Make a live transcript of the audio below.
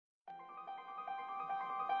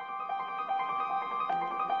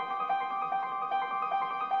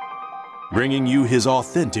bringing you his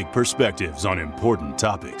authentic perspectives on important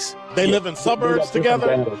topics. They live in suburbs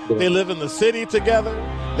together. They live in the city together.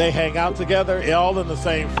 They hang out together, all in the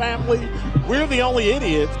same family. We're the only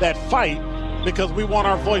idiots that fight because we want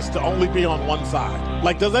our voice to only be on one side.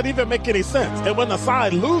 Like, does that even make any sense? And when the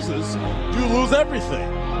side loses, you lose everything.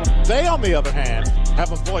 They, on the other hand,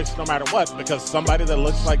 have a voice no matter what because somebody that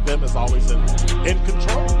looks like them is always in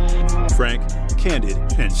control. Frank, candid,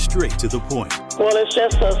 and straight to the point. Well, it's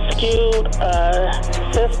just a skewed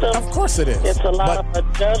system. Of course it is. It's a lot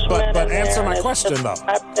of judgment. But answer my question, though.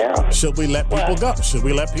 Should we let people go? Should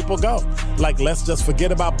we let people go? Like, let's just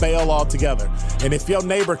forget about bail altogether. And if your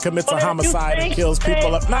neighbor commits a homicide and kills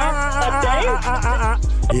people up,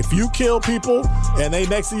 if you kill people and they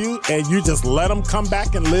next to you and you just let them come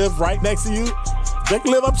back and live right next to you, they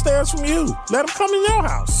can live upstairs from you. Let them come in your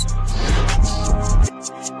house.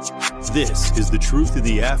 This is The Truth in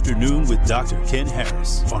the Afternoon with Dr. Ken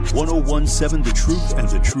Harris on 101.7 The Truth and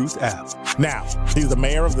The Truth app. Now, he's the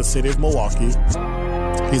mayor of the city of Milwaukee.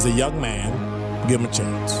 He's a young man. Give him a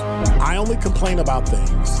chance. I only complain about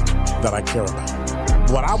things that I care about.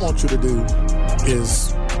 What I want you to do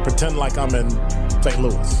is pretend like I'm in St.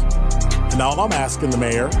 Louis. And all I'm asking the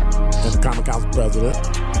mayor and the Common Council president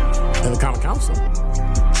and the Common Council,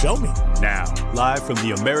 show me. Now, live from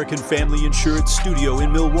the American Family Insurance Studio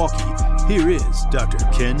in Milwaukee, here is Dr.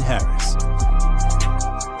 Ken Harris.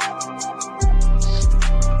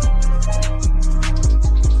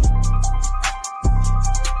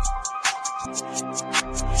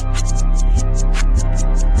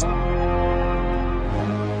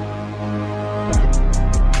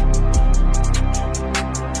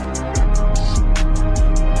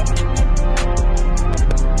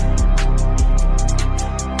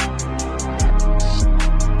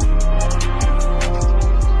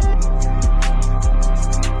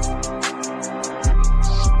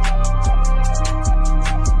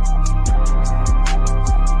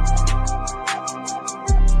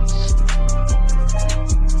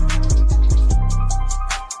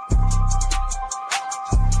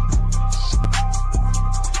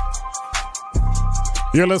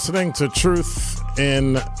 You're listening to Truth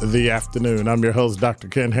in the Afternoon. I'm your host, Dr.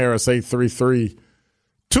 Ken Harris.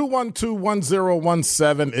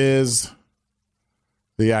 833-212-1017 is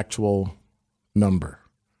the actual number.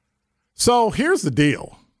 So here's the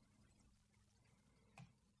deal.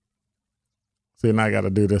 See, and I got to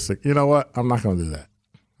do this. You know what? I'm not going to do that.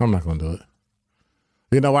 I'm not going to do it.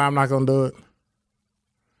 You know why I'm not going to do it?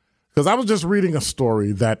 Because I was just reading a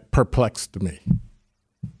story that perplexed me.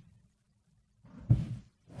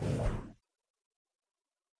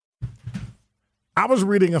 I was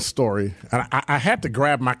reading a story, and I had to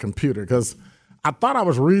grab my computer because I thought I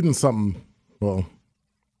was reading something. Well,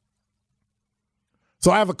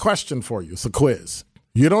 so I have a question for you. It's a quiz.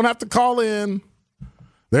 You don't have to call in.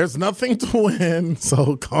 There's nothing to win,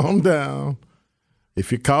 so calm down.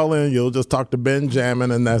 If you call in, you'll just talk to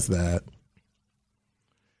Benjamin, and that's that.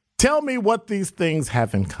 Tell me what these things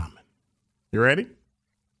have in common. You ready?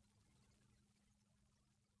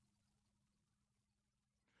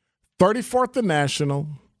 34th in National,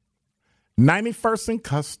 91st in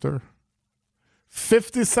Custer,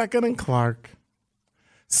 52nd in Clark,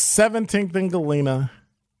 17th in Galena,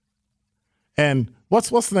 and what's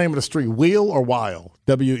the name of the street? Wheel or Weil?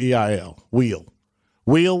 W-E-I-L. Wheel.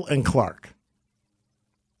 Wheel and Clark.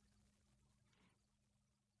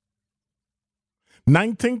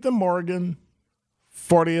 19th in Morgan,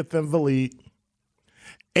 40th in Valete,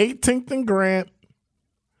 18th in Grant,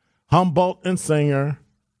 Humboldt and Singer,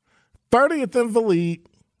 30th in Valete,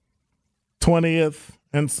 20th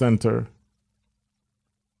in Center,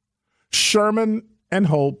 Sherman and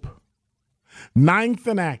Hope, 9th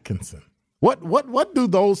in Atkinson. What do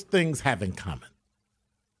those things have in common?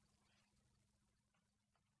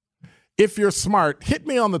 If you're smart, hit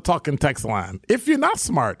me on the talking text line. If you're not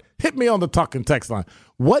smart, hit me on the talking text line.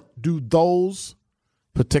 What do those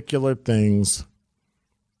particular things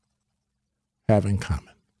have in common?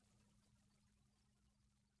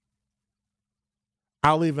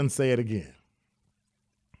 I'll even say it again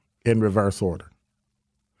in reverse order.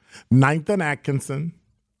 9th and Atkinson,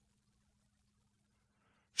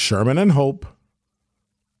 Sherman and Hope,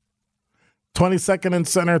 22nd and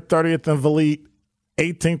Center, 30th and Valete,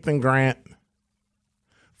 18th and Grant,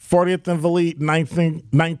 40th and Valete,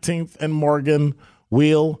 19th and Morgan,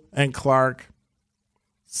 Wheel and Clark,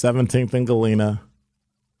 17th and Galena,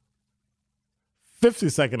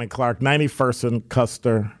 52nd and Clark, 91st and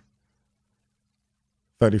Custer,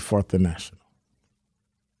 34th and National.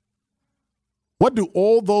 What do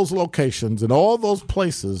all those locations and all those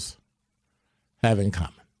places have in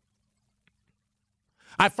common?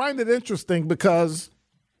 I find it interesting because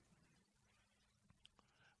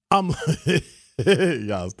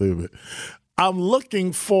y'all stupid. I'm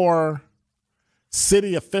looking for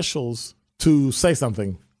city officials to say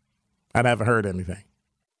something. I haven't heard anything.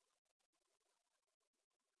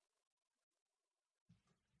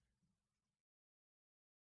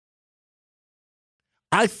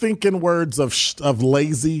 I think in words of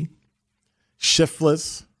lazy,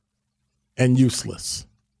 shiftless, and useless.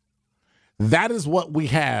 That is what we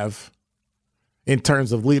have in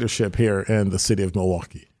terms of leadership here in the city of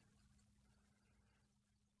Milwaukee.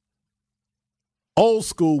 Old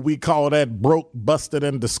school, we call that broke, busted,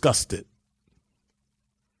 and disgusted.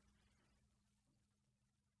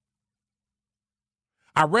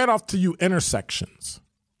 I read off to you intersections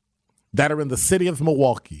that are in the city of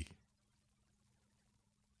Milwaukee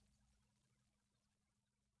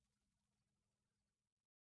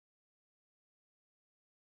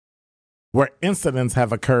where incidents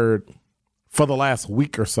have occurred for the last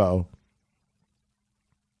week or so.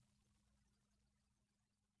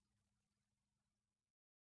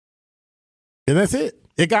 And that's it.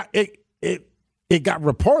 It got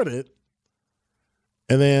reported,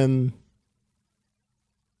 and then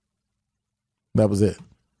that was it.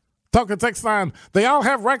 Talking text line, they all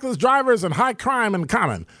have reckless drivers and high crime in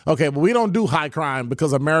common. Okay, but we don't do high crime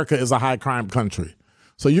because America is a high crime country.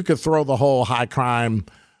 So you could throw the whole high crime,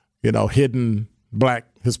 hidden black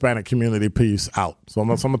Hispanic community piece out. So I'm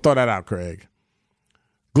going to throw that out, Craig.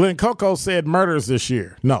 Glenn Coco said murders this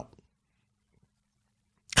year. No.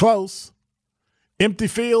 Close. Empty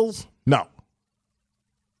fields? No.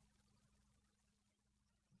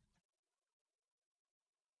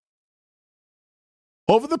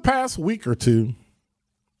 Over the past week or two,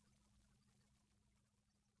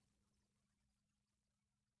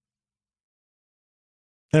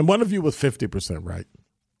 and one of you was 50% right.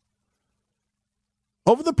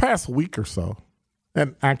 Over the past week or so,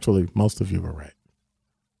 and actually most of you were right,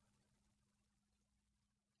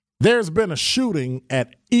 there's been a shooting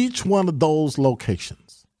at each one of those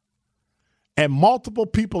locations, and multiple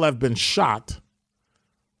people have been shot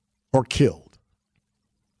or killed.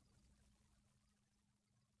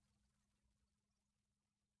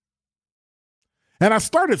 And I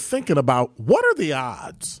started thinking about what are the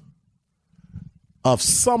odds of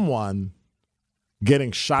someone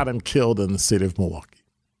getting shot and killed in the city of Milwaukee?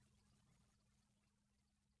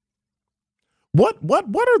 What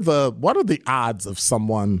are the odds of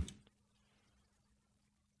someone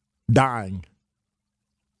dying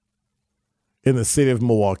in the city of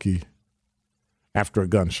Milwaukee after a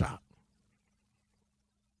gunshot?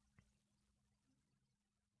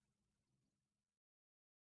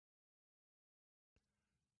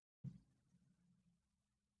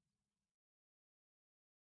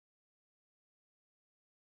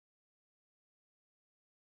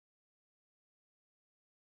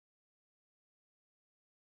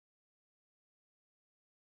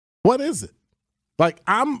 What is it? Like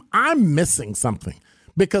I'm missing something,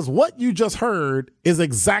 because what you just heard is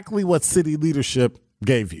exactly what city leadership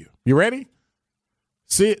gave you. You ready?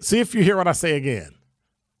 See if you hear what I say again.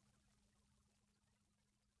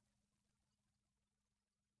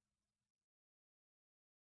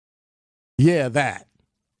 Yeah, that.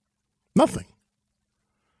 Nothing.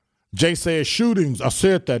 Jay says shootings. I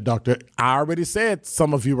said that, doctor. I already said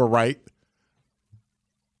some of you were right,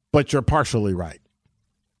 but you're partially right.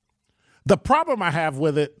 The problem I have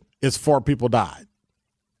with it is 4 people died.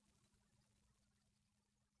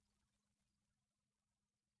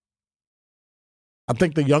 I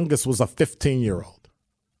think the youngest was a 15-year-old.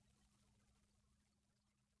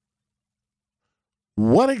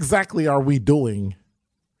 What exactly are we doing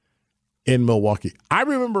in Milwaukee? I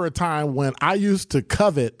remember a time when I used to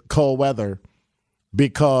covet cold weather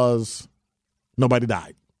because nobody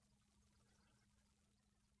died.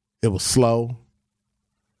 It was slow.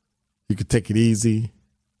 You could take it easy.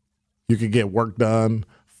 You could get work done,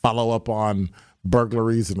 follow up on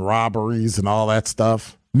burglaries and robberies and all that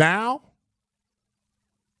stuff. Now,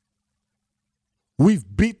 we've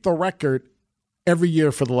beat the record every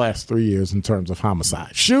year for the last 3 years in terms of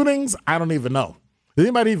homicide. Shootings, I don't even know. Does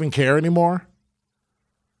anybody even care anymore?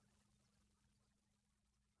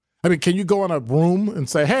 I mean, can you go in a room and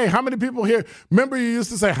say, hey, how many people here? Remember you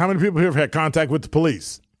used to say, how many people here have had contact with the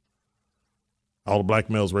police? All the black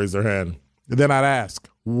males raise their hand. And then I'd ask,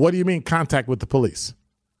 what do you mean contact with the police?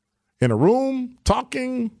 In a room,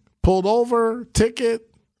 talking, pulled over,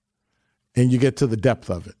 ticket, and you get to the depth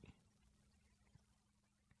of it.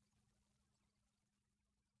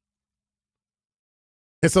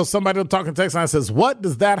 And so somebody will talk in text line says, what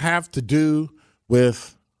does that have to do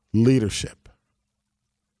with leadership?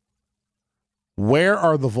 Where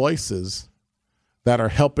are the voices that are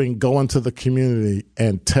helping go into the community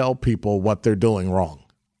and tell people what they're doing wrong?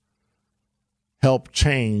 Help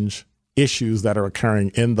change issues that are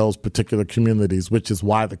occurring in those particular communities, which is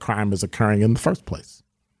why the crime is occurring in the first place.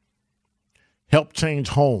 Help change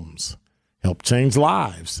homes, help change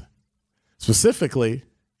lives, specifically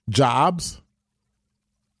jobs,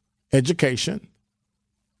 education.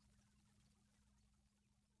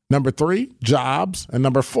 Number 3, jobs, and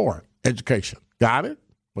number 4, education. Got it?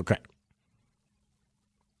 Okay.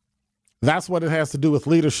 That's what it has to do with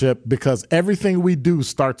leadership, because everything we do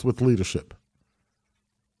starts with leadership.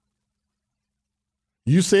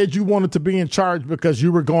 You said you wanted to be in charge because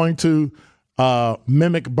you were going to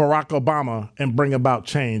mimic Barack Obama and bring about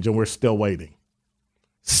change, and we're still waiting.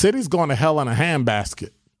 City's going to hell in a handbasket.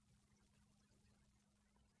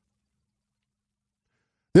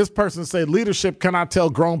 This person said leadership cannot tell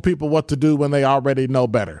grown people what to do when they already know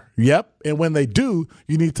better. Yep, and when they do,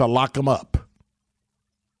 you need to lock them up.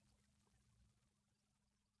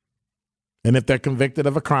 And if they're convicted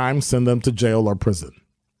of a crime, send them to jail or prison,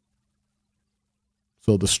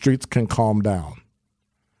 so the streets can calm down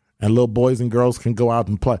and little boys and girls can go out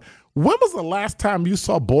and play. When was the last time you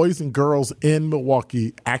saw boys and girls in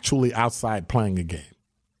Milwaukee actually outside playing a game?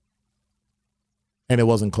 And it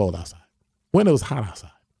wasn't cold outside. When it was hot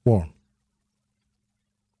outside, warm.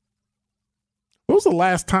 When was the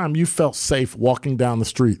last time you felt safe walking down the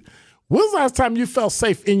street? When was the last time you felt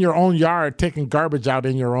safe in your own yard, taking garbage out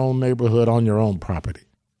in your own neighborhood on your own property?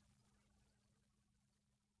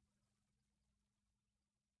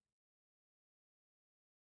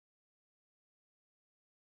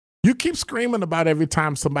 You keep screaming about every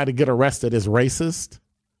time somebody get arrested is racist.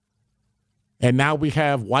 And now we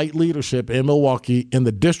have white leadership in Milwaukee in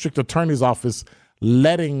the district attorney's office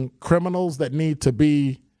letting criminals that need to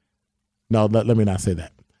be, no, let me not say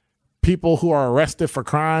that. People who are arrested for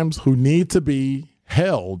crimes who need to be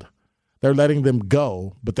held, they're letting them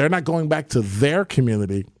go, but they're not going back to their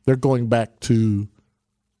community. They're going back to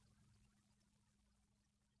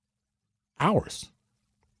ours.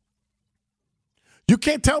 You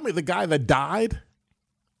can't tell me the guy that died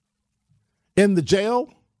in the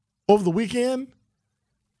jail over the weekend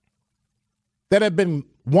that had been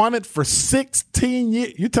wanted for 16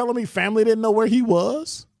 years. You telling me family didn't know where he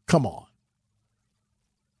was? Come on.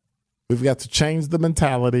 We've got to change the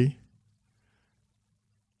mentality.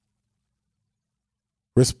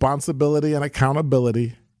 Responsibility and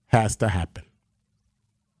accountability has to happen.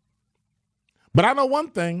 But I know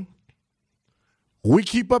one thing. We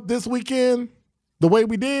keep up this weekend the way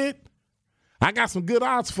we did, I got some good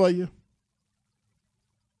odds for you.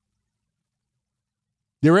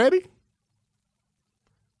 You ready?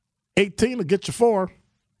 18 will get you 4.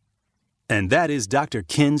 And that is Dr.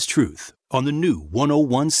 Ken's Truth on the new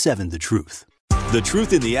 101.7 The Truth. The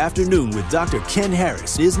Truth in the Afternoon with Dr. Ken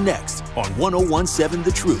Harris is next on 101.7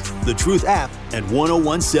 The Truth, The Truth app, and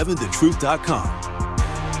 1017thetruth.com.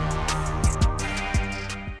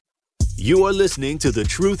 You are listening to The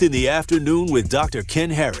Truth in the Afternoon with Dr.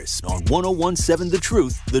 Ken Harris on 101.7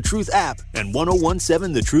 The Truth app, and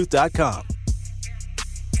 1017thetruth.com.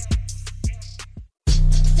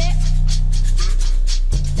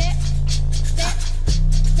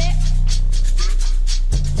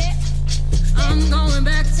 I'm going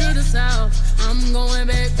back to the South. I'm going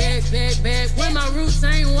back, where my roots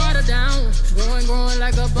ain't watered down. Growing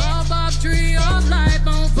like a baobab tree of life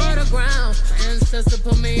on fertile ground. My ancestors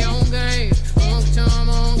put me on game, on charm,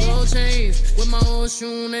 on gold chains, with my old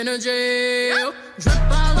shoe in a jail. Drip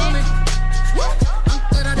all on me. I'm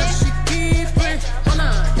good at that shit, keep it. Hold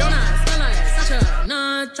up, don't I smell like such a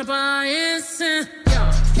non-chopper instant.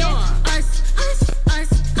 Yeah, pure ice,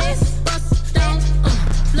 bust down,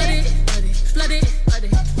 flood it,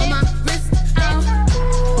 on my wrist out.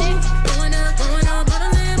 Going up,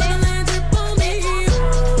 motherland, drip on me.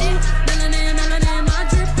 Melanin, my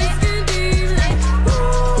drip is skin deep like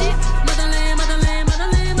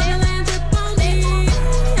motherland, drip on me.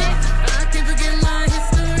 I can't forget my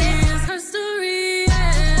history, it's her story.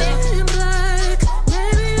 Yeah. Black,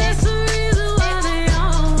 maybe that's the reason why they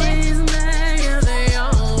always mad. Yeah, they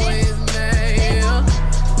always mad. Yeah.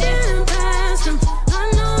 Been past them,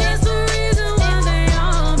 I know that's the reason why they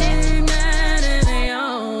all be mad, and they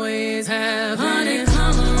always have. Honey,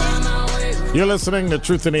 come around my way. You're listening to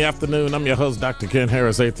Truth in the Afternoon. I'm your host, Dr. Ken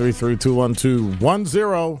Harris.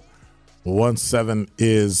 833-212-1017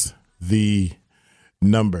 is the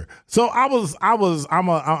number. So I'm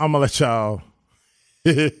gonna let y'all.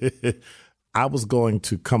 I was going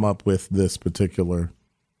to come up with this particular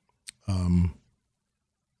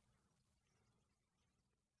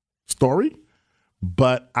story,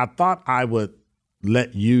 but I thought I would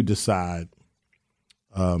let you decide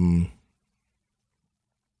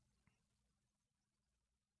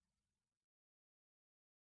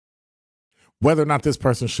whether or not this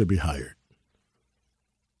person should be hired.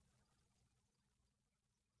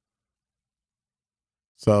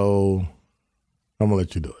 So I'm going to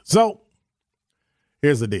let you do it. So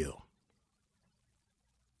here's the deal.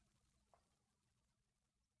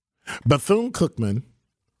 Bethune-Cookman,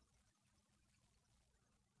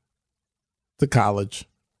 the college,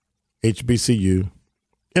 HBCU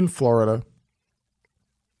in Florida,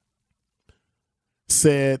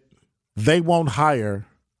 said they won't hire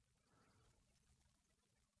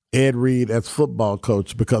Ed Reed as football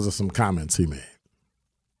coach because of some comments he made.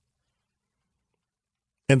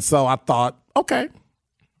 And so I thought, okay,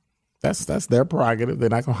 that's their prerogative. They're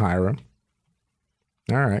not going to hire him.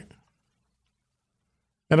 All right.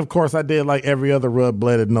 And, of course, I did like every other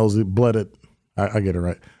red-blooded, I get it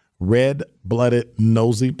right, red-blooded,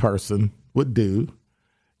 nosy person would do.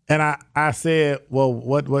 And I said, well,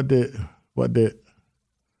 what did Ed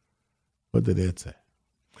say?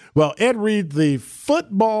 Well, Ed Reed, the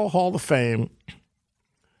Football Hall of Fame,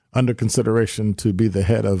 under consideration to be the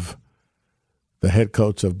head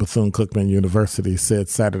coach of Bethune-Cookman University, said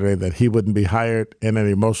Saturday that he wouldn't be hired in an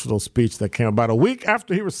emotional speech that came about a week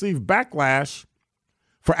after he received backlash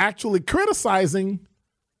for actually criticizing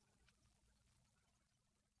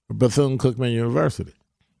Bethune-Cookman University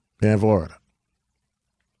in Florida.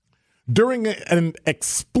 During an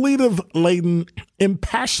expletive-laden,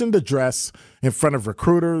 impassioned address in front of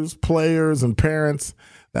recruiters, players, and parents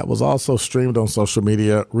that was also streamed on social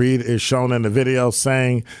media, Reed is shown in the video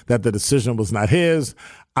saying that the decision was not his.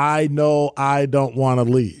 I know I don't want to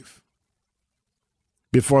leave.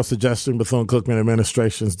 Before suggesting Bethune-Cookman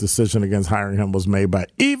administration's decision against hiring him was made by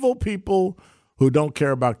evil people who don't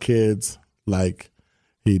care about kids like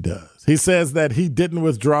he does. He says that he didn't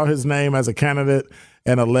withdraw his name as a candidate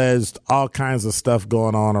and alleged all kinds of stuff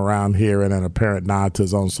going on around here in an apparent nod to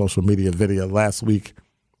his own social media video last week,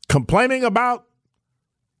 complaining about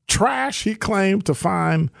trash he claimed to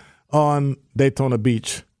find on Daytona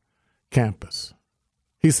Beach campus.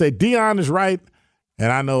 He said, Deion is right,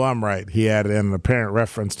 and I know I'm right. He added in an apparent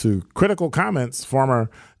reference to critical comments former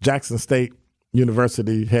Jackson State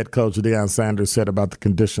University head coach Deion Sanders said about the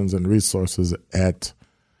conditions and resources at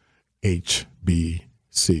HBCUs.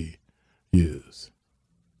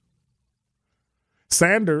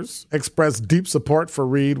 Sanders expressed deep support for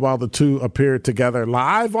Reed while the two appeared together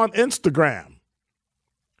live on Instagram.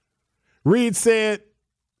 Reed said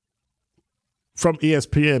from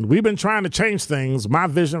ESPN, we've been trying to change things. My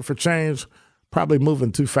vision for change probably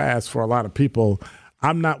moving too fast for a lot of people.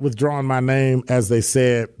 I'm not withdrawing my name. As they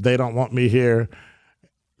said, they don't want me here.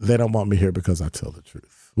 They don't want me here because I tell the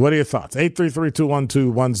truth. What are your thoughts?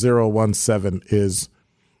 833-212-1017 is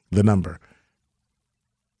the number.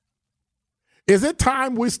 Is it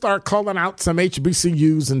time we start calling out some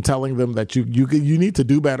HBCUs and telling them that you need to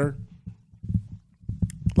do better?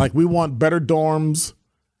 Like we want better dorms,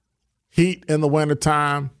 heat in the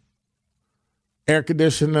wintertime, air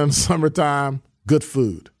conditioning in the summertime, good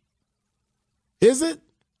food. Is it?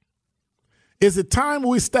 Is it time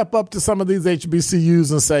we step up to some of these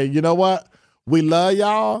HBCUs and say, you know what? We love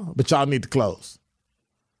y'all, but y'all need to close.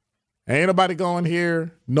 Ain't nobody going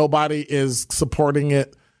here. Nobody is supporting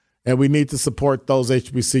it. And we need to support those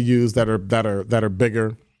HBCUs that are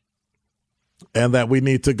bigger, and that we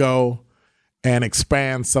need to go and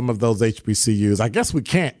expand some of those HBCUs. I guess we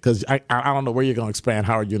can't because I don't know where you're going to expand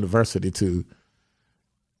Howard University to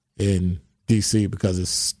in D.C. because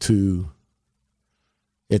it's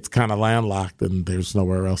kind of landlocked and there's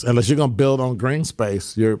nowhere else. Unless you're going to build on green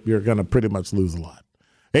space, you're going to pretty much lose a lot.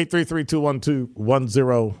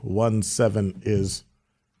 833-212-1017 is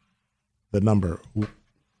the number.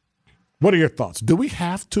 What are your thoughts? Do we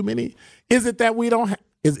have too many? Is it that we don't?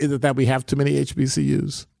 Is it that we have too many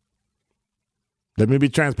HBCUs? Let me be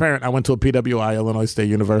transparent. I went to a PWI, Illinois State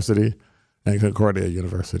University, and Concordia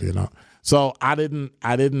University, and all. So I didn't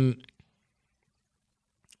go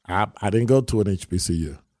to an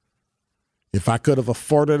HBCU. If I could have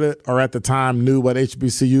afforded it, or at the time knew what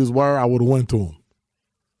HBCUs were, I would have went to them.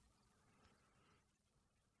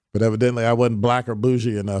 But evidently, I wasn't black or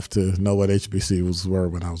bougie enough to know what HBCUs were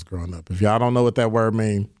when I was growing up. If y'all don't know what that word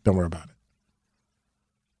means, don't worry about it.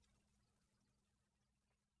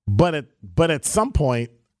 But at some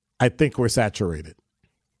point, I think we're saturated.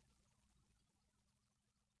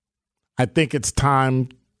 I think it's time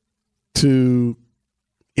to.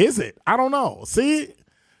 Is it? I don't know. See,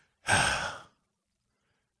 I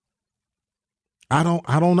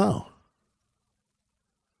don't know.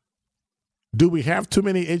 Do we have too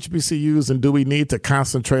many HBCUs, and do we need to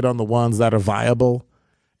concentrate on the ones that are viable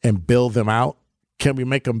and build them out? Can we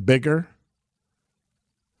make them bigger?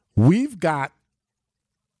 We've got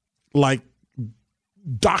like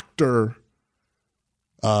Dr.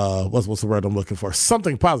 What's the word I'm looking for?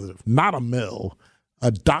 Something positive, not a mill,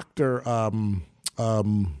 a doctor.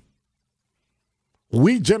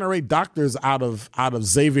 We generate doctors out of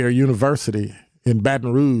Xavier University in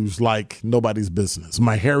Baton Rouge like nobody's business.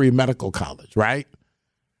 Meharry Medical College, right?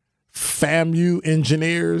 FAMU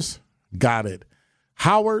engineers, got it.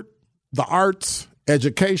 Howard, the arts,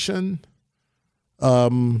 education,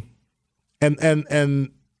 and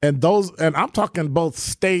those, and I'm talking both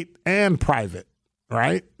state and private,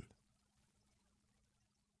 right?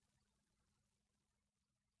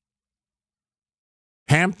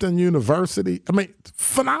 Hampton University, I mean,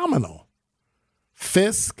 phenomenal.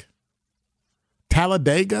 Fisk,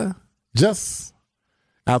 Talladega, just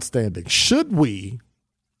outstanding. Should we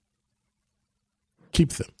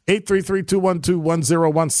keep them?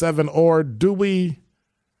 833-212-1017, or do we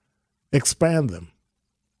expand them?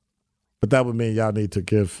 But that would mean y'all need to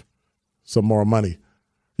give some more money.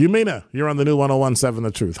 Yumina, you're on the new 101.7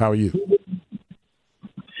 The Truth. How are you?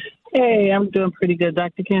 Hey, I'm doing pretty good,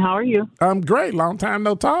 Dr. Ken. How are you? I'm great. Long time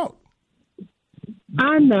no talk.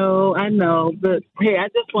 I know. But, hey, I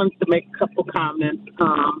just wanted to make a couple comments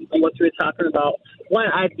on what you were talking about. One,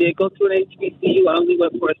 I did go to an HBCU. I only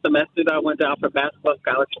went for a semester. I went down for basketball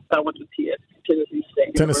scholarship. So I went to Tennessee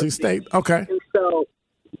State. Tennessee State, okay. And so,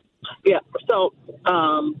 yeah. So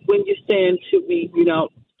when you're saying should we,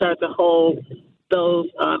 start to hold those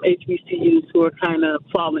HBCUs who are kind of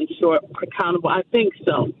falling short accountable, I think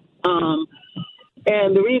so.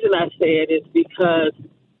 And the reason I say it is because,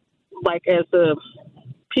 like, as a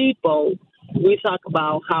people, we talk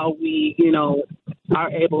about how we,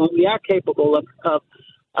 are able and we are capable of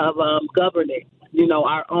governing,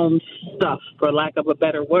 our own stuff, for lack of a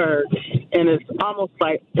better word. And it's almost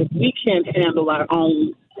like if we can't handle our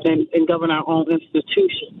own and govern our own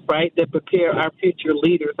institutions, right, that prepare our future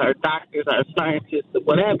leaders, our doctors, our scientists,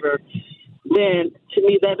 whatever, then to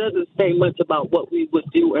me that doesn't say much about what we would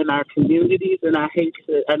do in our communities. And I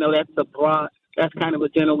know that's that's kind of a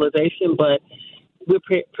generalization, but we're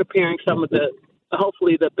preparing some of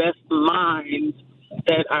hopefully the best minds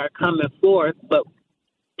that are coming forth, but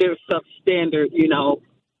there's substandard,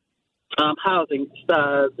 housing.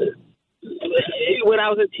 When I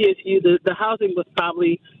was at TSU, the housing was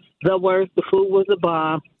probably the worst. The food was a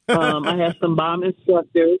bomb. I had some bomb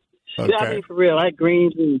instructors. Okay. I mean, for real, I had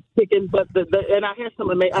greens and chicken, but and I had some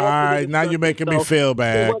amazing. All right, now you're making me feel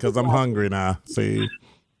bad because I'm hungry now. See.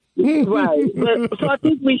 Right. So I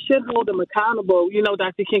think we should hold them accountable,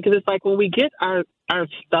 Dr. King, because it's like when we get our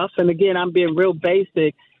stuff, and again, I'm being real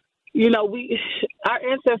basic, our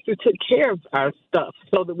ancestors took care of our stuff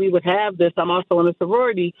so that we would have this. I'm also in a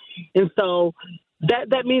sorority, and so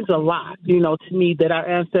that means a lot, to me, that our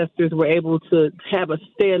ancestors were able to have a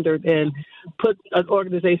standard and put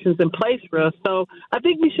organizations in place for us. So I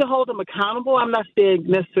think we should hold them accountable. I'm not saying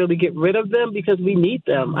necessarily get rid of them because we need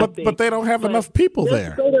them. But they don't have enough people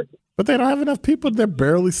there. But they don't have enough people. They're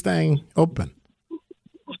barely staying open.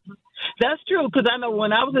 That's true, because I know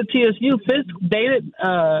when I was at TSU, Fisk, they didn't.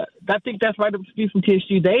 I think that's right up the street from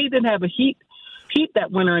TSU. They didn't have a heat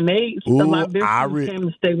that winter, and a lot of their students came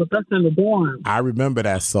to stay with us in the dorm. I remember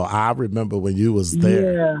that. So I remember when you was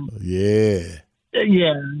there. Yeah.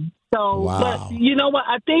 So, wow. But you know what?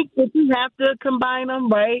 I think if you have to combine them,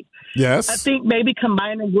 right? Yes. I think maybe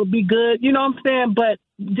combining would be good. You know what I'm saying? But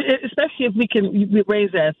especially if we can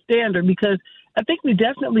raise that standard, because I think we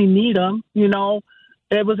definitely need them. It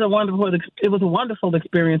was a wonderful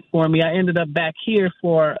experience for me. I ended up back here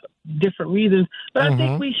for different reasons, but I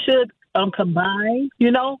think we should combine,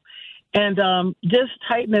 and just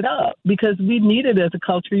tighten it up, because we need it as a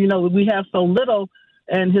culture. We have so little,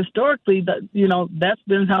 and historically, that's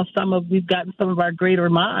been how we've gotten some of our greater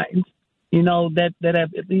minds, that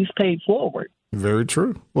have at least paid forward. Very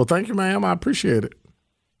true. Well, thank you, ma'am. I appreciate it.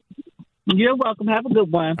 You're welcome. Have a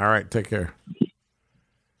good one. All right. Take care.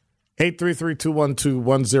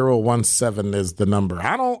 833-212-1017 is the number.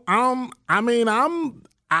 I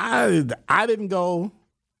didn't go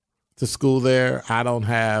to school there. I don't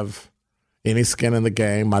have any skin in the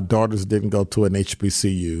game. My daughters didn't go to an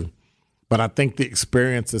HBCU, but I think the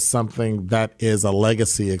experience is something that is a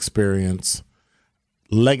legacy experience.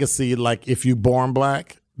 Legacy, like if you're born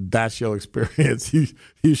black, that's your experience. You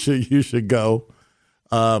should go.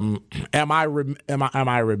 Am I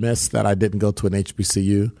remiss that I didn't go to an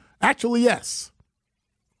HBCU? Actually, yes.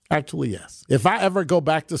 If I ever go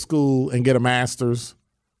back to school and get a master's,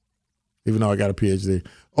 even though I got a PhD,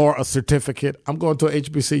 or a certificate, I'm going to a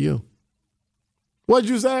HBCU. What'd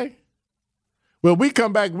you say? When we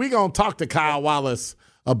come back, we're going to talk to Kyle Wallace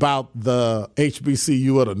about the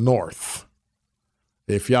HBCU of the North.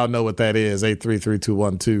 If y'all know what that is,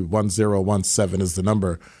 833-212-1017 is the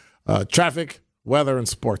number. Traffic, weather, and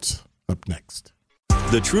sports up next.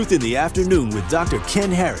 The Truth in the Afternoon with Dr.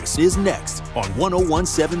 Ken Harris is next on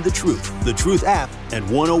 1017 The Truth, The Truth app, and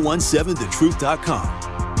 1017thetruth.com.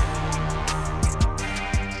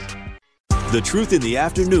 The Truth in the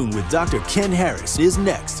Afternoon with Dr. Ken Harris is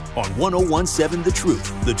next on 1017 The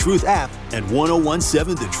Truth, The Truth app, and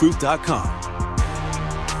 1017thetruth.com.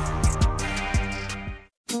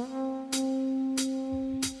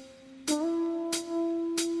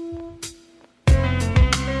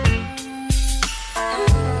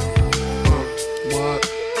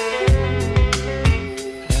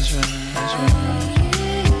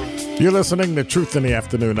 You're listening to Truth in the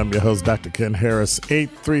Afternoon. I'm your host, Dr. Ken Harris.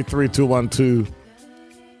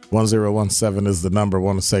 833-212-1017 is the number. I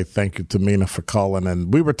want to say thank you to Mina for calling.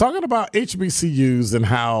 And we were talking about HBCUs and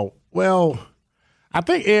how, well, I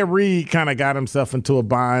think Ed Reed kind of got himself into a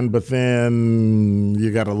bind, but then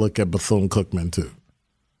you got to look at Bethune-Cookman, too.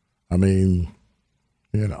 I mean,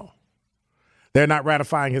 you know. They're not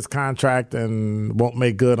ratifying his contract and won't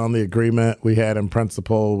make good on the agreement we had in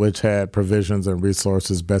principle, which had provisions and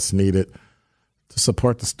resources best needed to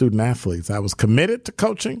support the student athletes. I was committed to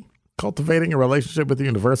coaching, cultivating a relationship with the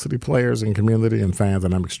university players and community and fans,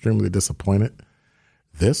 and I'm extremely disappointed.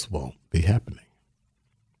 This won't be happening.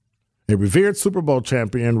 A revered Super Bowl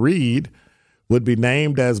champion, Reed, would be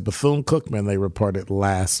named as Bethune-Cookman, they reported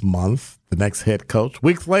last month, the next head coach.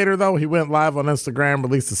 Weeks later, though, he went live on Instagram,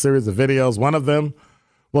 released a series of videos. One of them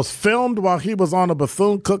was filmed while he was on a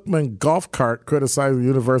Bethune-Cookman golf cart criticizing the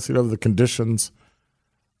university over the conditions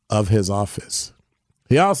of his office.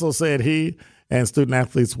 He also said he and student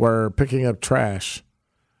athletes were picking up trash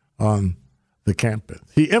on the campus.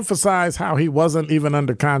 He emphasized how he wasn't even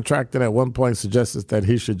under contract and at one point suggested that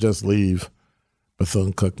he should just leave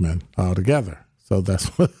Bethune-Cookman altogether. So that's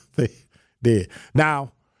what they did.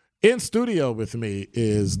 Now, in studio with me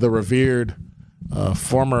is the revered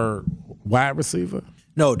former wide receiver.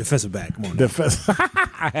 No, defensive back. Come on.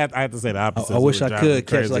 I had to say the opposite. I wish I could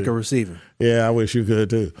catch like a receiver. Yeah, I wish you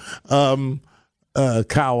could too.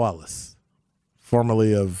 Kyle Wallace,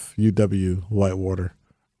 formerly of UW Whitewater.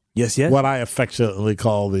 Yes, yes. What I affectionately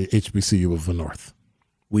call the HBCU of the North.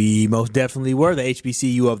 We most definitely were the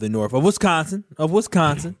HBCU of the North, of Wisconsin.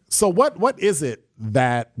 So what is it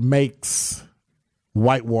that makes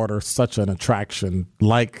Whitewater such an attraction,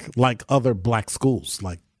 like other black schools,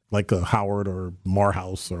 like a Howard or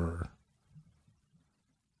Morehouse, or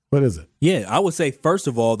what is it? Yeah, I would say, first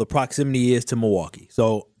of all, the proximity is to Milwaukee.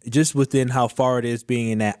 So just within how far it is being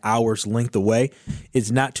in that hour's length away,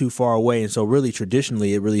 it's not too far away. And so really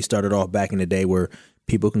traditionally, it really started off back in the day where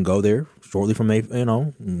people can go there shortly from,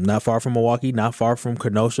 not far from Milwaukee, not far from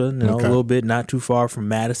Kenosha, a little bit, not too far from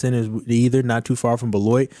Madison is either, not too far from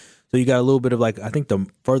Beloit. So you got a little bit of I think the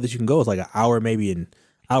furthest you can go is like an hour, maybe an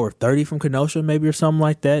hour 30 from Kenosha, maybe, or something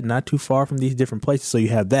like that, not too far from these different places. So you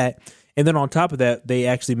have that. And then on top of that, they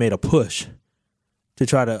actually made a push to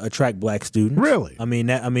try to attract black students. Really?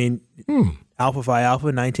 Alpha Phi Alpha,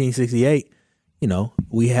 1968,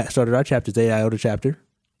 we started our chapter, Zeta Iota chapter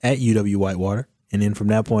at UW Whitewater. And then from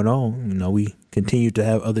that point on, we continued to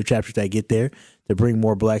have other chapters that get there to bring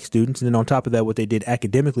more black students. And then on top of that, what they did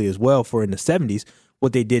academically as well for in the 70s,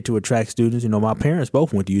 what they did to attract students. My parents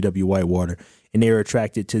both went to UW Whitewater, and they were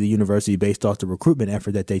attracted to the university based off the recruitment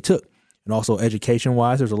effort that they took. And also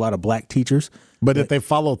education-wise, there's a lot of black teachers. But did they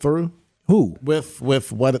follow through? Who? With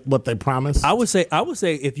what they promised? I would say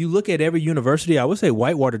if you look at every university, I would say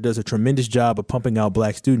Whitewater does a tremendous job of pumping out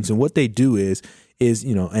black students. And what they do is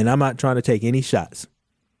and I'm not trying to take any shots,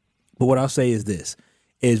 but what I'll say is this,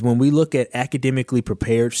 is when we look at academically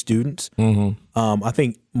prepared students, I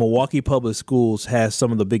think Milwaukee Public Schools has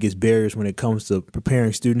some of the biggest barriers when it comes to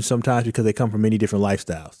preparing students sometimes because they come from many different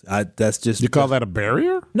lifestyles. You call that a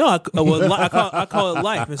barrier? No, I call it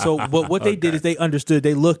life. And so what they did is they understood,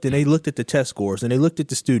 they looked at the test scores and they looked at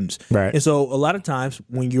the students. Right. And so a lot of times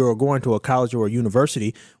when you're going to a college or a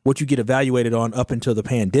university, what you get evaluated on up until the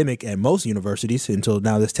pandemic at most universities, until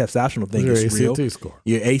now this test optional thing is real. Your ACT score.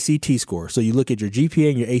 Your ACT score. So you look at your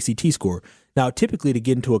GPA and your ACT score. Now, typically to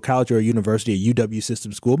get into a college or a university, a UW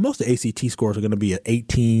system school, most of the ACT scores are going to be at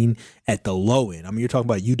 18 at the low end. I mean, you're talking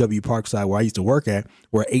about UW Parkside, where I used to work at,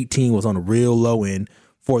 where 18 was on a real low end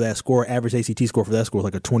for that score. Average ACT score for that score is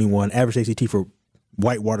like a 21. Average ACT for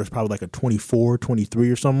Whitewater is probably like a 24, 23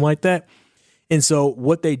 or something like that. And so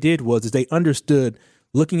what they did was they understood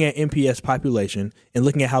looking at MPS population and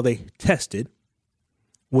looking at how they tested,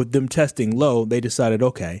 with them testing low, they decided,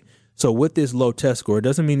 okay, so with this low test score, it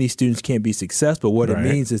doesn't mean these students can't be successful. What it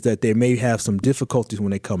means is that they may have some difficulties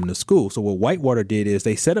when they come to school. So what Whitewater did is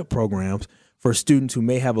they set up programs for students who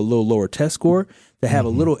may have a little lower test score to have a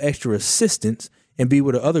little extra assistance and be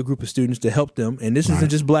with another group of students to help them. And this isn't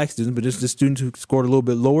just black students, but just the students who scored a little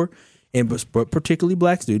bit lower, and but particularly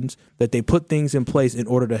black students, that they put things in place in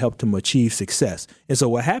order to help them achieve success. And so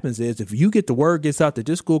what happens is if you get the word gets out that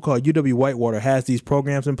this school called UW Whitewater has these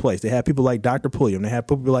programs in place, they have people like Dr. Pulliam, they have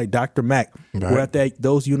people like Dr. Mack who are at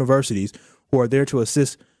those universities who are there to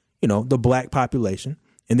assist, the black population.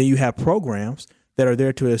 And then you have programs that are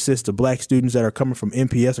there to assist the black students that are coming from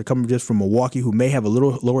MPS or coming just from Milwaukee who may have a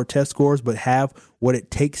little lower test scores but have what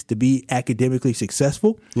it takes to be academically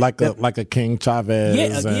successful. Like a King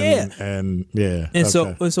Chavez.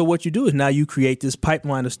 So what you do is now you create this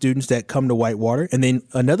pipeline of students that come to Whitewater. And then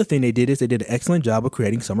another thing they did is they did an excellent job of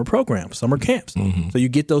creating summer programs, summer camps. So you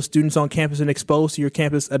get those students on campus and exposed to your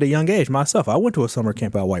campus at a young age. Myself, I went to a summer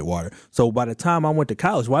camp at Whitewater. So by the time I went to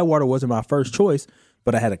college, Whitewater wasn't my first choice,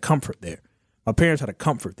 but I had a comfort there. My parents had a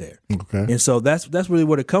comfort there. Okay. And so that's really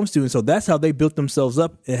what it comes to. And so that's how they built themselves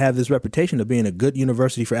up and have this reputation of being a good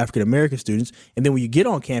university for African-American students. And then when you get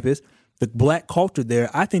on campus, the black culture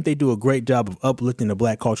there, I think they do a great job of uplifting the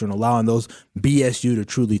black culture and allowing those BSU to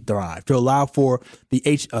truly thrive, to allow for the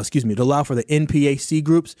NPAC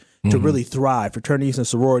groups to really thrive, fraternities and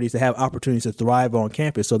sororities to have opportunities to thrive on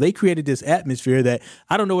campus. So they created this atmosphere that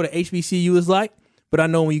I don't know what an HBCU is like. But I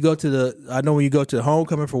know when you go to the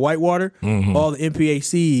homecoming for Whitewater, all the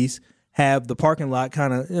MPACs have the parking lot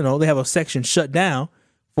kind of, they have a section shut down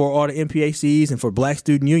for all the MPACs and for Black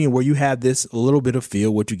Student Union where you have this a little bit of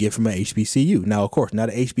feel what you get from an HBCU. Now, of course, not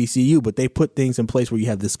an HBCU, but they put things in place where you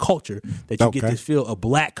have this culture that you get this feel of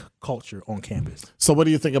black culture on campus. So what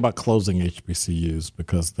do you think about closing HBCUs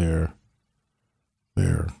because they're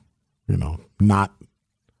not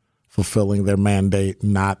fulfilling their mandate,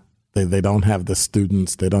 They don't have the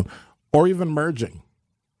students, or even merging.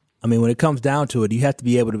 I mean, when it comes down to it, you have to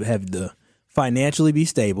be able to have financially be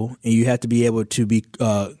stable, and you have to be able to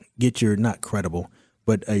get your, not credible,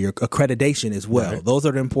 but your accreditation as well. Right. Those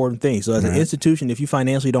are the important things. So as an institution, if you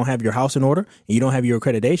financially don't have your house in order and you don't have your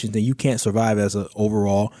accreditations, then you can't survive as an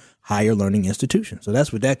overall higher learning institution. So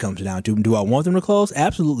that's what that comes down to. Do I want them to close?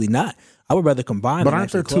 Absolutely not. I would rather combine them. But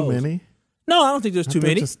aren't there too many? No, I don't think there's too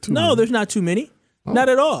many. No, there's not too many. Oh. Not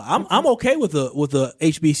at all. I'm okay with a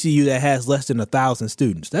HBCU that has less than 1,000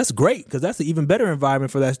 students. That's great because that's an even better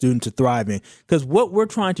environment for that student to thrive in. Because what we're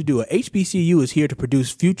trying to do, a HBCU is here to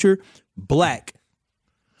produce future black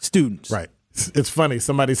students. Right. It's funny.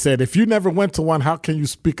 Somebody said, if you never went to one, how can you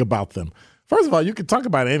speak about them? First of all, you can talk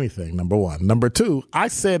about anything, number one. Number two, I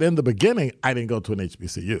said in the beginning, I didn't go to an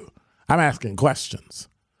HBCU. I'm asking questions.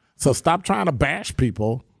 So stop trying to bash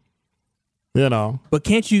people. But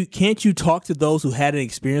can't you talk to those who had an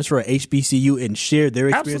experience for an HBCU and share their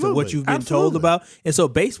experience of what you've been told about? And so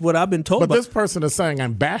based what I've been told But this person is saying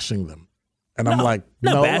I'm bashing them. And I'm like,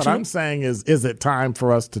 no, what I'm saying is it time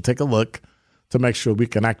for us to take a look to make sure we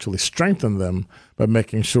can actually strengthen them by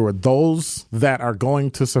making sure those that are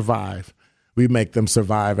going to survive, we make them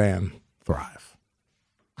survive and thrive.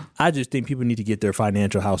 I just think people need to get their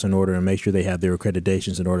financial house in order and make sure they have their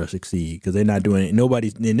accreditations in order to succeed because they're not doing it.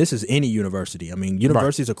 And this is any university. I mean,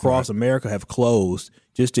 universities across America have closed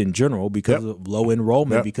just in general because of low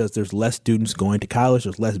enrollment, because there's less students going to college.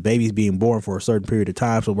 There's less babies being born for a certain period of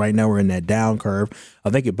time. So right now we're in that down curve. I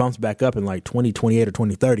think it bumps back up in like 2028 or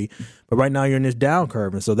 2030. But right now you're in this down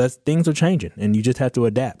curve. And so things are changing and you just have to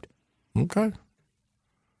adapt. Okay.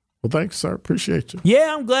 Well, thanks, sir. Appreciate you.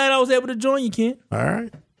 Yeah, I'm glad I was able to join you, Ken. All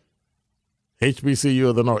right. HBCU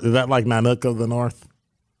of the North. Is that like Nanook of the North?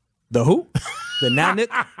 The who? The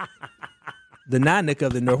Nanook? The Nanook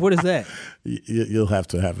of the North. What is that? You'll have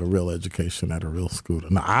to have a real education at a real school.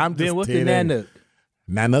 No, I'm just what's kidding. the Nanook?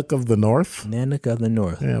 Nanook of the North? Nanook of the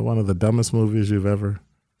North. Yeah, one of the dumbest movies you've ever.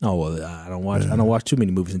 Oh, well, I don't watch too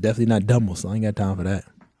many movies, and definitely not dumb, so I ain't got time for that.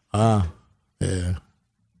 Yeah.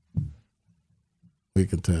 We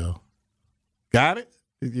can tell. Got it?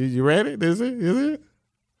 You ready? Is it?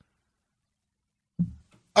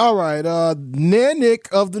 All right, Nanook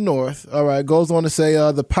of the North, goes on to say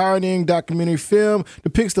the pioneering documentary film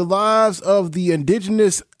depicts the lives of the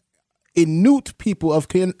indigenous Inuit people of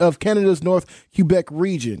Canada's North Quebec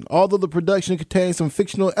region. Although the production contains some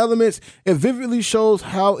fictional elements, it vividly shows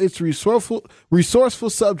how its resourceful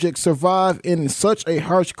subjects survive in such a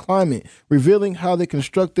harsh climate, revealing how they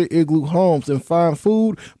construct their igloo homes and find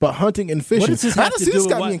food by hunting and fishing. What does this have to do this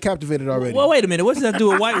with got me captivated already. Well, wait a minute. What does that do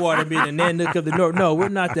with Whitewater being a Nanook of the North? No, we're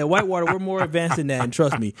not that. Whitewater, we're more advanced than that. And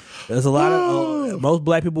trust me, there's a lot of most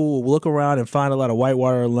black people will look around and find a lot of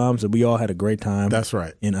Whitewater alums, and we all had a great time. That's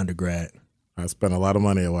right. In undergrad. I spent a lot of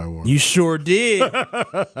money at Whitewater. You sure did.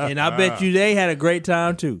 And I bet you they had a great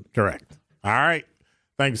time too. Correct. All right.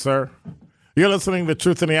 Thanks, sir. You're listening to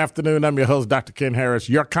Truth in the Afternoon. I'm your host, Dr. Ken Harris.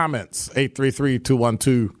 Your comments,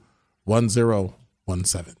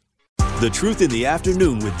 833-212-1017. The Truth in the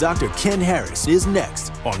Afternoon with Dr. Ken Harris is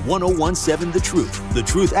next on 1017 The Truth, The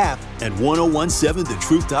Truth app, and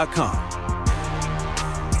 1017thetruth.com.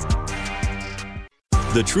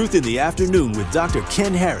 The Truth in the Afternoon with Dr.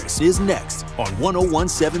 Ken Harris is next on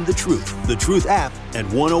 1017 The Truth, The Truth app, and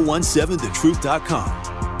 1017thetruth.com.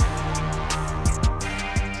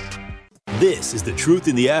 This is The Truth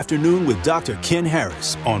in the Afternoon with Dr. Ken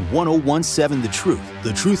Harris on 1017 The Truth,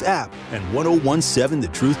 The Truth app, and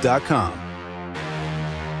 1017thetruth.com.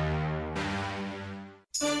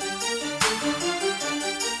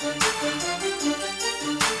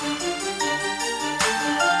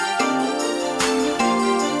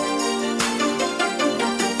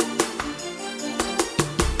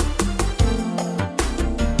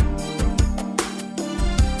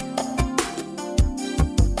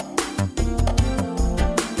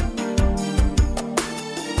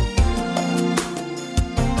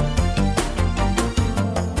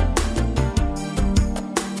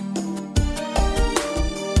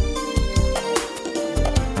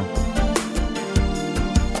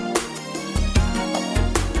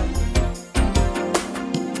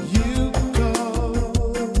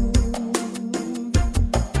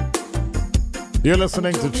 You're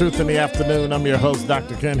listening to Truth in the Afternoon. I'm your host,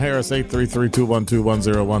 Dr. Ken Harris.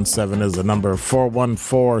 833-212-1017 is the number.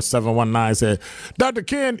 414-719 said, Dr.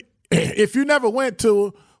 Ken, if you never went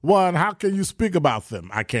to one, how can you speak about them?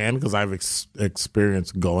 I can, because I've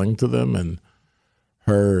experienced going to them and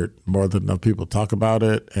heard more than enough people talk about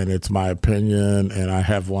it, and it's my opinion, and I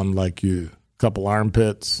have one like you. A couple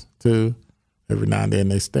armpits, too. Every now and then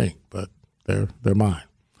they stink, but they're mine.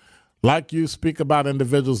 Like you speak about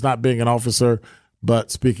individuals not being an officer,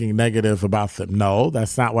 but speaking negative about them. No,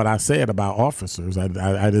 that's not what I said about officers. I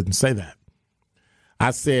didn't say that. I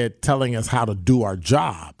said telling us how to do our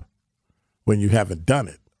job when you haven't done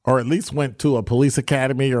it, or at least went to a police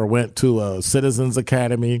academy or went to a citizens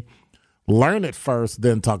academy. Learn it first,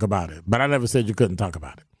 then talk about it. But I never said you couldn't talk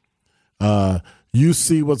about it. You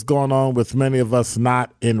see what's going on with many of us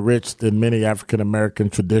not enriched in many African-American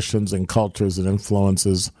traditions and cultures and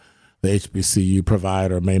influences the HBCU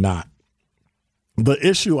provide or may not. The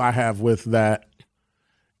issue I have with that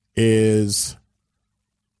is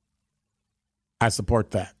I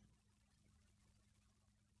support that.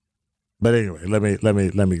 But anyway, let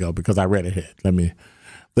me go because I read ahead.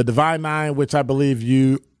 The Divine Nine, which I believe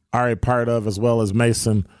you are a part of, as well as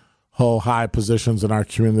Mason, hold high positions in our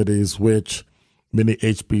communities, which many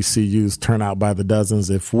HBCUs turn out by the dozens.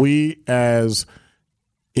 If we as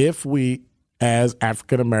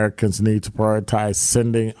African Americans need to prioritize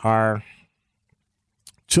sending our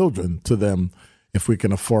children to them if we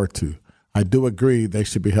can afford to. I do agree they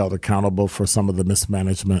should be held accountable for some of the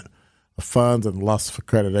mismanagement of funds and lust for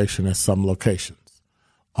accreditation at some locations.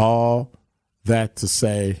 All that to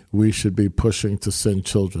say we should be pushing to send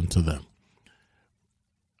children to them.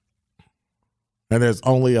 And there's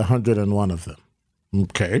only 101 of them.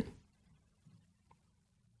 Okay.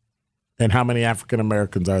 And how many African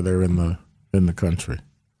Americans are there in the country?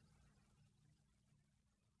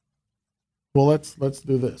 Well, let's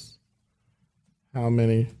do this. How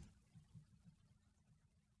many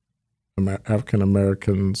African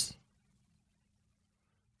Americans?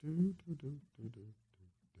 So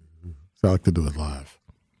I like to do it live.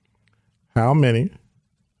 How many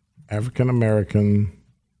African American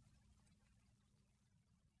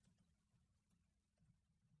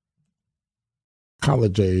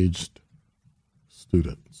college-aged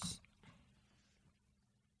students?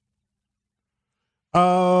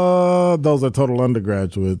 Those are total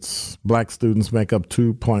undergraduates. Black students make up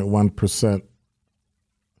 2.1%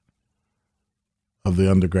 of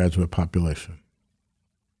the undergraduate population.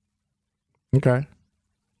 Okay.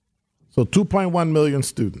 So 2.1 million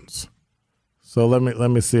students. So let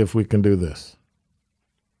me see if we can do this.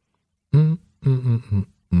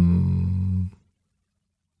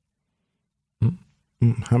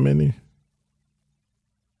 How many?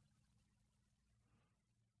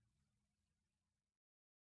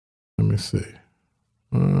 see.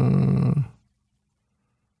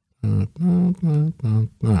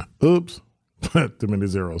 Oops. Too many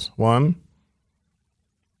zeros. 1.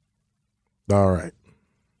 All right.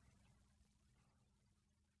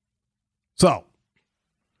 So,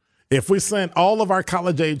 if we send all of our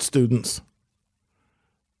college-age students,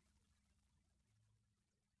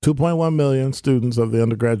 2.1 million students of the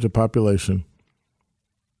undergraduate population,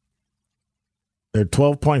 they're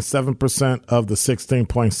 12.7% of the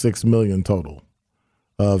 16.6 million total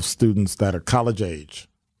of students that are college age.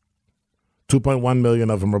 2.1 million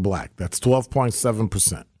of them are black. That's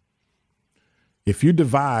 12.7%. If you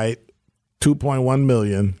divide 2.1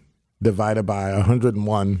 million divided by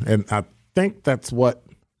 101, and I think that's what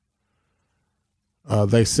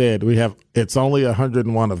they said, it's only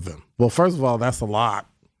 101 of them. Well, first of all, that's a lot.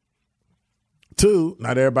 2,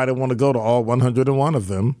 not everybody want to go to all 101 of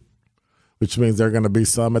them, which means there are going to be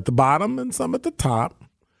some at the bottom and some at the top.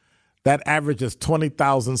 That average is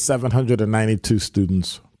 20,792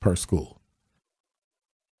 students per school.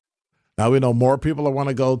 Now, we know more people want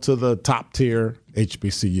to go to the top tier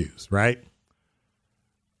HBCUs, right?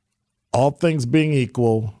 All things being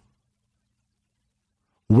equal,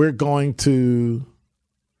 we're going to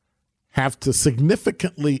have to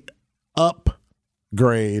significantly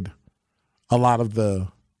upgrade a lot of the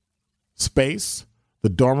space, the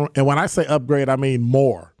dorm. And when I say upgrade, I mean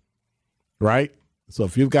more, right? So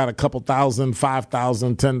if you've got a couple thousand,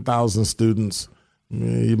 5,000, 10,000 students,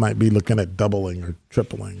 you might be looking at doubling or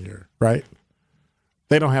tripling, right?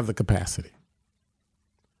 They don't have the capacity.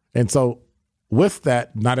 And so with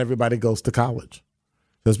that, not everybody goes to college.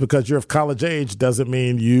 Just because you're of college age doesn't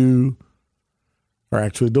mean you are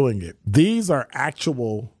actually doing it. These are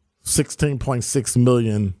actual 16.6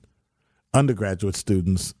 million undergraduate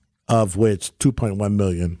students, of which 2.1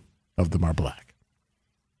 million of them are black.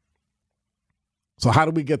 So how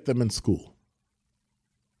do we get them in school?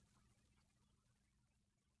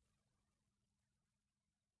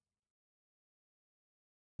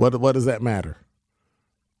 What does that matter?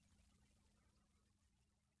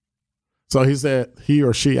 So he said, he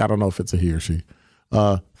or she, I don't know if it's a he or she,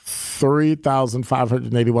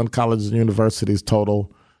 3,581 colleges and universities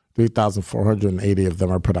total, 3,480 of them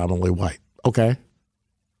are predominantly white. Okay.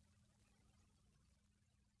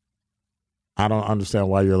 I don't understand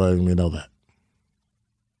why you're letting me know that.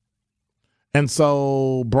 And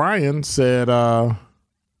so Brian said,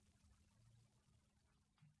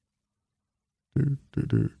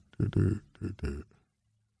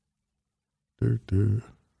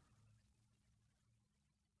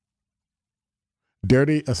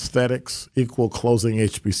 dirty aesthetics equal closing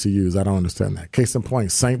HBCUs. I don't understand that. Case in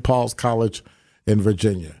point, St. Paul's College in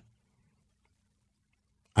Virginia.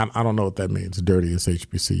 I don't know what that means, dirtiest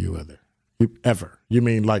HBCU ever. You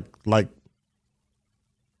mean like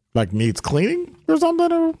needs cleaning or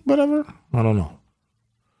something or whatever? I don't know.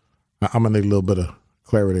 I'm going to need a little bit of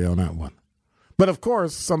clarity on that one. But, of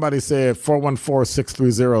course, somebody said,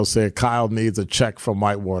 414-630 said, Kyle needs a check from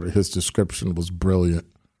Whitewater. His description was brilliant.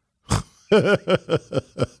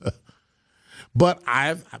 But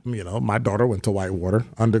my daughter went to Whitewater,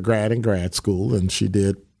 undergrad and grad school, and she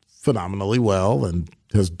did phenomenally well and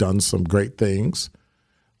has done some great things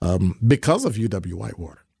because of UW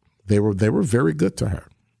Whitewater. They were very good to her.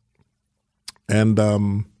 And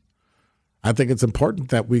I think it's important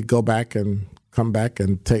that we go back and come back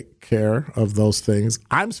and take care of those things.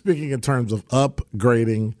 I'm speaking in terms of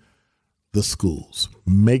upgrading the schools,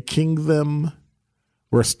 making them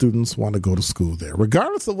where students want to go to school there.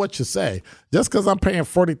 Regardless of what you say, just because I'm paying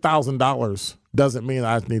 $40,000 doesn't mean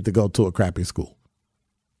I need to go to a crappy school.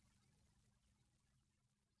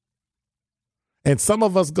 And some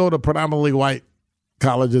of us go to predominantly white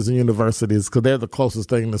colleges and universities because they're the closest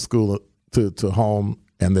thing to school to home,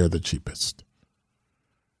 and they're the cheapest.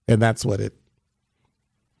 And that's what it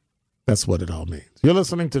all means. You're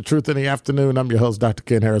listening to Truth in the Afternoon. I'm your host, Dr.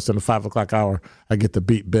 Ken Harrison. The 5 o'clock hour, I get to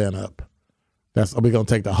beat Ben up. We're going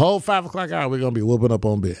to take the whole 5 o'clock hour. We're going to be whooping up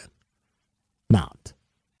on Ben. Not.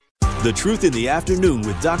 The Truth in the Afternoon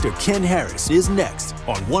with Dr. Ken Harris is next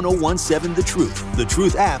on 1017 The Truth, The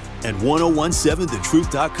Truth app, and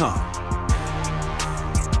 1017thetruth.com.